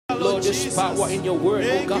Lord, there's power in your word,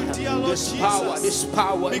 oh God. There's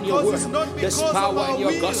power in your word. There's power in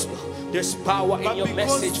your gospel. There's power in your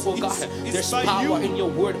message, oh God. There's power in your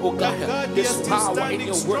word, oh God. There's power in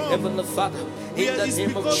your word, Heavenly Father. In the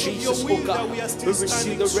name of Jesus, oh God, we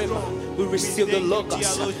receive the Rhema, we receive the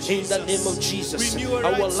Logos. In the name of Jesus,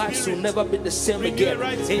 our lives will never be the same again.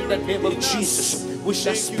 In the name of Jesus, we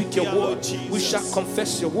shall speak your word, we shall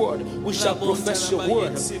confess your word, we shall profess your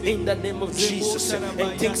word. In the name of Jesus,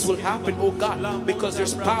 and things will happen, oh God, because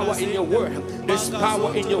there's power in your word. There's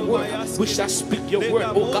power in your word. We shall speak your word,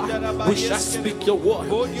 oh God. We shall speak your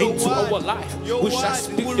word into our life. We shall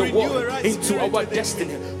speak your word into our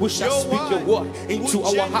destiny. We shall speak your word into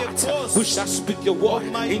our heart. We shall speak your word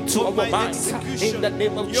into our minds. In the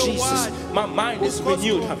name of Jesus, my mind is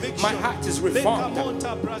renewed. My heart is reformed.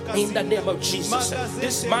 In the name of Jesus,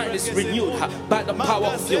 this mind is renewed by the power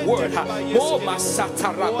of your word. Oh, my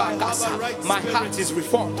heart is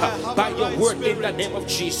reformed by your word in the name of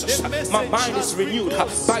Jesus. My mind is renewed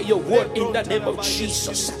by your word in the name of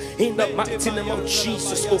Jesus. In the mighty name of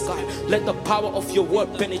Jesus, oh God, let the power of your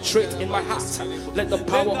word penetrate in my heart. Let the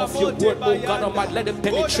power of your word, oh God Almighty, let it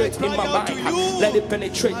penetrate in my mind. Let it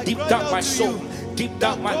penetrate deep down my soul, deep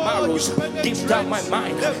down my marrows, deep down my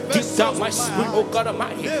mind, deep down my spirit, oh God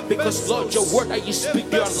Almighty. Because Lord, your word that you speak,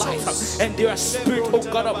 they are life and they are spirit, oh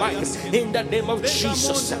God Almighty. In the name of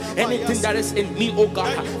Jesus, anything that is in me, oh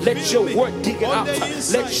God, let your word dig it out.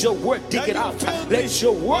 Let your word dig it out. Let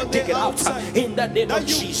your word dig it out. In the name of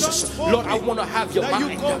Jesus, Lord, I want to have your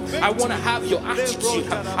mind. I want to have your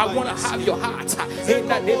attitude. I want to have your heart. In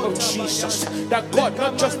the name of Jesus, that God,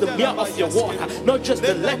 not just the mirror of your word, not just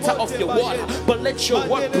the letter of your word, but let your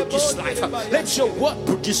word produce life. Let your word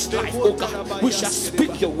produce life, oh God. We shall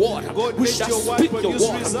speak your word. We shall speak your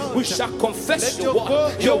word. We shall confess your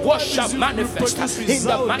word. Your word shall manifest in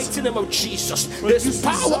the mighty name of Jesus. There's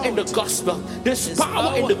power in the gospel. There's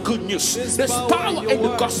power in the good news. There's power in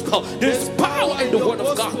the gospel. There's power in the word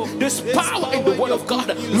of God. There's power in the word of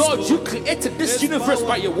God. Lord, you created this universe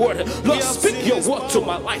by your word. Lord, speak your word to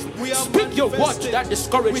my life. Speak your word to that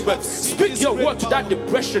discouragement. Speak your word to that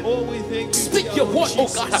depression. Speak your word,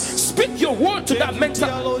 oh God. Speak your word to that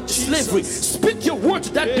mental slavery. Speak your word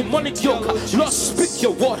to that demonic yoke. Lord, speak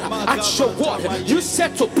your word. At your word, you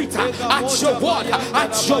said to Peter, at your word,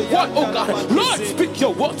 oh God. Lord, speak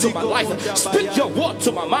your word to my life. Speak your word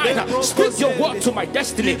to my mind. Speak your word to my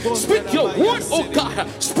destiny. Speak your word, oh God.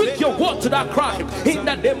 Speak your word to that crime. In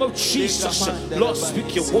the name of Jesus, Lord,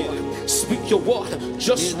 speak your word. Speak your word.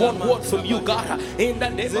 Just one word from you, God. In the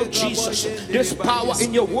name of Jesus, there's power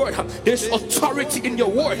in your word. There's authority in your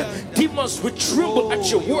word. Demons will tremble at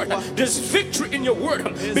your word. There's victory in your word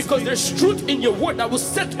because there's truth in your word that will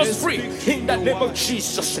set us free. In the name of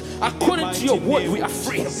Jesus, according to your word, we are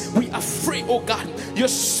free. We are free, oh God. Your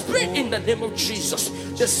spirit in the name of Jesus,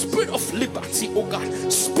 the spirit of liberty, oh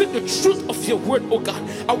God. Speak the truth of your word, oh God.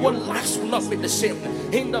 Our lives will not be the same.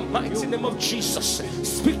 In the mighty name of Jesus,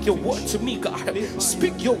 speak your word to me, God.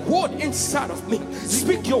 Speak your word inside of me.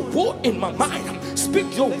 Speak your word in my mind.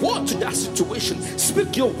 Speak your word to that situation.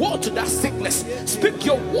 Speak your word to that sickness. Speak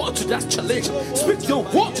your word to that challenge. Speak your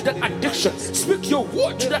word to that addiction. Speak your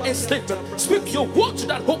word to that enslavement. Speak your word to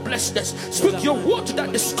that hopelessness. Speak your word to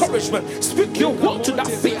that discouragement. Speak your word to that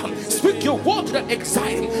fear. Speak your word to that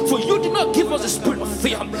anxiety. For you did not give us a spirit of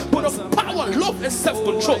fear, but of power, love, and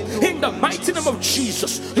self-control. In the mighty name of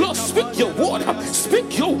Jesus, Lord, speak your word.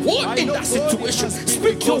 Speak your word in that situation.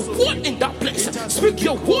 Speak your word in that place. Speak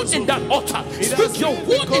your word in that altar. Speak your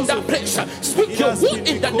word in that place. Speak your word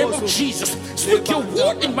in the name of Jesus. Speak your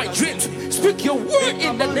word in my dreams. Speak your word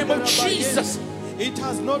in the name of Jesus. It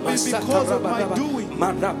has not been because of my doing,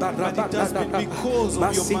 but it has been because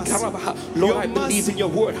of your mercy. Lord, I believe in your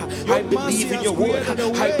word. I believe in your word.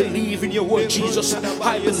 I believe in your word, Jesus.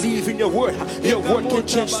 I believe in your word. Your word can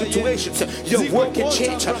change situations. Your word can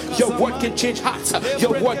change. Your word can change hearts.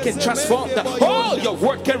 Your word can transform. Oh, your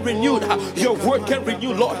word can renew. Your word can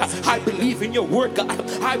renew, Lord. I believe in your word, God.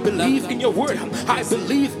 I believe in your word. I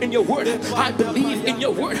believe in your word. I believe in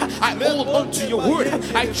your word. I hold on to your word.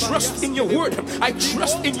 I trust in your word. I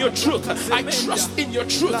trust in your truth. I trust in your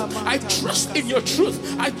truth. I trust in your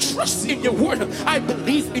truth. I trust in your word. I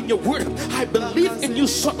believe in your word. I believe in you,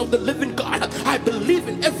 Son of the living God. I believe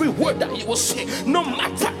in every word that you will say, no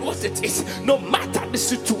matter what it is, no matter the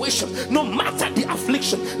situation, no matter the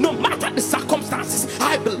affliction, no matter the circumstances.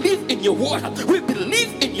 I believe in your word. We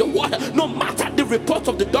believe in your word. No matter the report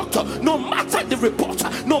of the doctor, no matter the report,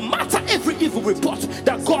 no matter every evil report,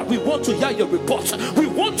 that God, we want to hear your report. We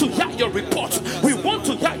want to hear your report. We want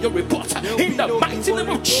to hear your report in the mighty name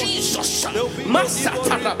of Jesus.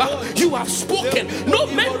 You have spoken. No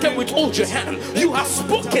man can hold your hand. You have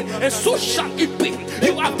spoken, and so shall it be.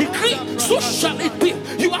 You have decreed, so shall it be.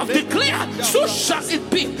 You have declared, so shall it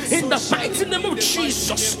be. In the mighty name of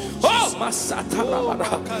Jesus. Oh, Masata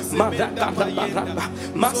Rabada, Madaka Rabada,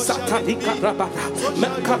 Masata Rikarabada,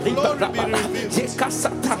 Makariba Rabada,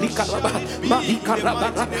 Yekasata Rikarabada, Marika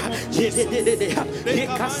Rabada,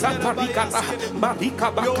 Yekasata Rikarabada, Marika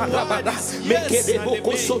Bakarabada, Mekedebo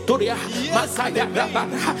Kosotoria, Makaya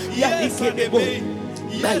Rabada, Yadikebo.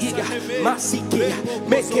 Masikia,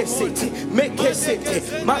 make it city,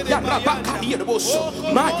 Madarabakariboso,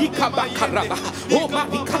 Madikabakaraba, oh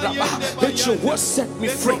Madikaraba. Let your word set me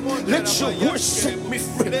free. Let your word set me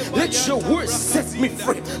free. Let your word set me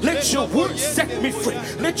free. Let your word set me free.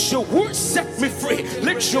 Let your word set me free.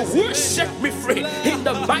 Let your word set me free. In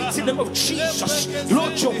the mighty name of Jesus,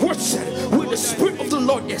 Lord, your word said, with the Spirit of the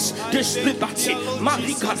Lord, yes, there's liberty.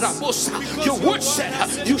 Madikarabosa, your word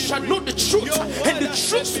said, you shall know the truth, and the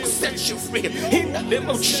truth will set you free. In the name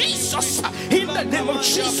of Jesus, in the name of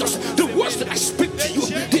Jesus, the words that I speak to you,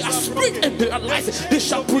 they are spirit and they are life. They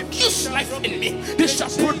shall produce life in me. They shall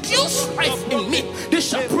produce life in me. They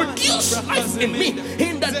shall produce life in me.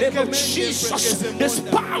 In the name of Jesus, there's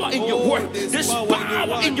power in your word. There's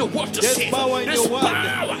power in your word to save. There's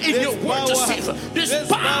power in your word to save. There's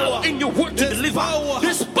power in your word to deliver.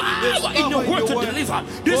 There's power in your word to deliver.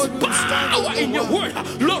 There's power in your word.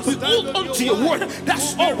 Lord, we hold on to your word.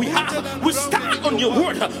 That's all we have. We stand on your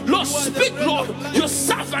word. Lord, speak, Lord. Your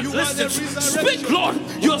servant listens. Speak, Lord.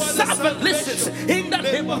 Your servant listens. In the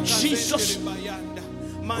name of Jesus.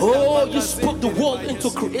 Oh, you spoke the world into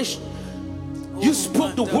creation. You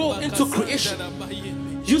spoke the world into creation.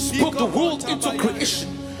 You spoke the world into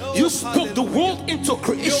creation. You spoke the world into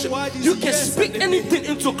creation. You can speak anything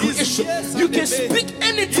into creation. You can speak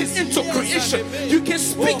anything into creation. You can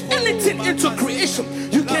speak anything into creation.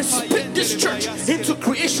 You can speak this church into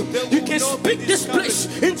creation. You can speak this place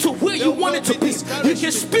into where you want it to be. You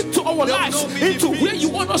can speak to our lives into where you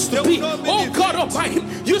want us to be. Oh God Almighty,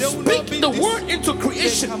 you speak the word into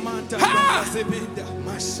creation. Ha!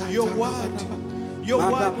 Your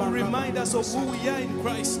word will remind us of who we are in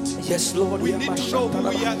Christ. Yes, Lord. We need to know who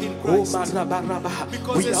we are in Christ.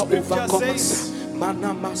 Because the scripture says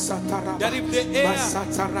that if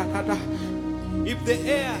the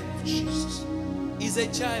heir is a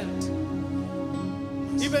child,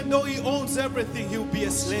 even though he owns everything, he'll be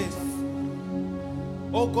a slave.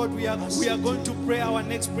 Oh God, we are going to pray our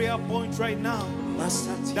next prayer point right now.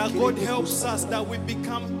 That God helps us that we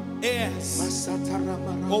become heirs,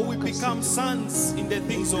 or we become sons in the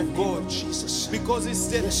things of God, because it's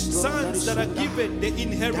the sons that are given the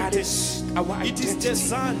inheritance. It is the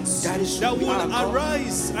sons that will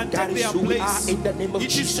arise and take their place.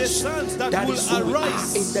 It is the sons that will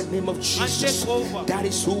arise in the name of Jesus. And take over. That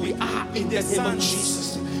is who we are in the name of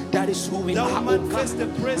Jesus. That is who we are, oh God.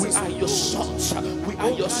 We are your sons. We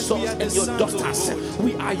are your sons and your daughters.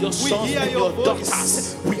 We are your sons and your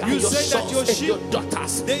daughters. We are your sons and your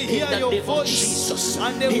daughters. In the name of Jesus.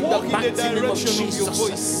 In the mighty name of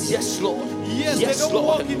Jesus. Yes, Lord. Yes,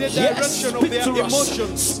 Lord. Yes, speak to us.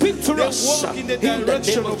 Speak to us in the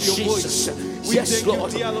name of Jesus. Yes,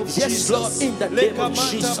 Lord. Yes, Lord. In the name of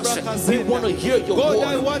Jesus. We want to hear your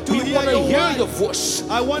word. We want to hear your voice.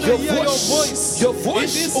 I want to hear your voice. Your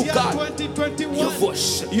voice, oh God. Your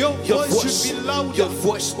voice. Your voice. Your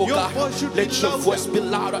voice, oh God. Let your voice be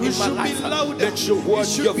louder in my life. Let your word,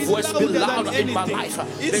 your voice be louder in my life.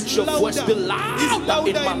 Let your voice be louder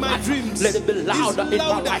in my life. Let it be louder in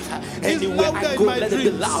my life. Anywhere I go, let it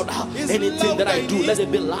be louder. Anything that I do, let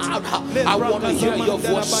it be louder. I want to hear your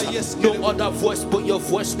voice. No other voice but your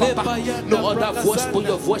voice, Papa. No other voice but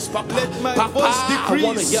your voice, Papa. Papa, I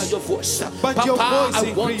want to hear your voice. Papa,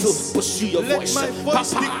 I want to pursue your voice.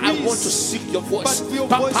 Papa, I want to seek your voice.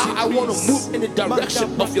 Papa, I want to move in the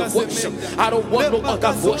direction of your voice. I don't want no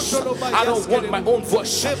other voice. I don't want my own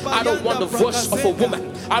voice. I don't want the voice of a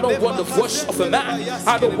woman. I don't want the voice of a man.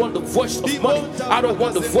 I don't want the voice of money. I don't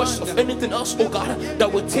want the voice of anything else, oh God,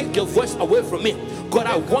 that will take your voice away from me. God,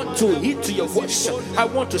 I want to heed to your voice. I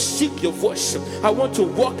want to seek your voice. I want to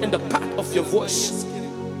walk in the path of your voice.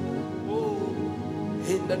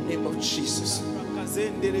 In the name of Jesus.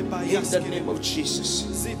 In the name of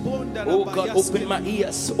Jesus. Oh God, open my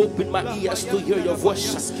ears to hear your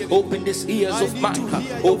voice. Open these ears of mine.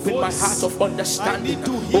 Open my heart of understanding.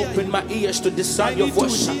 Open my ears to discern your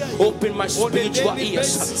voice. Open my spiritual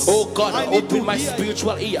ears. Oh God, open my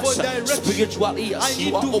spiritual ears. Spiritual ears,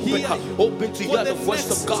 you are open. Open to hear the voice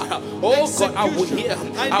of God. Oh God, I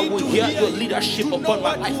will hear your leadership upon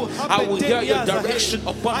my life. I will hear your direction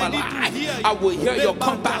upon my life. I will hear your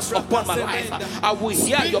compass upon my life. I will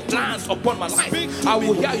hear your plans upon my life. I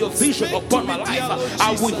will hear your vision upon my life.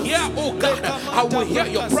 I will hear, oh God, I will hear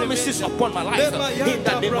your promises upon my life. In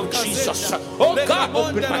the name of Jesus. Oh God,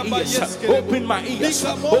 open my ears. Open my ears.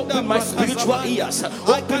 Open my spiritual ears.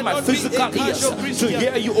 Open my physical ears to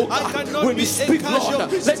hear you, oh God. When you speak,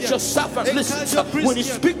 Lord, let your servant listen. When you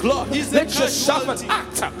speak, Lord, let your servant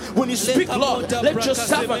act. When you speak, Lord, let your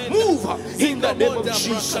servant move. In the name of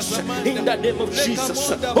Jesus. In the name of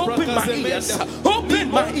Jesus. Open my ears.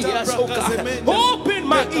 Open my ears, oh God. Open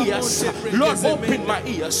my ears. Lord, open my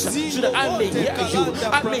ears so that I may hear you.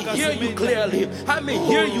 I may hear you clearly. I may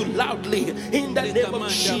hear you loudly. In the name of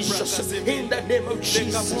Jesus. In the name of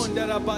Jesus.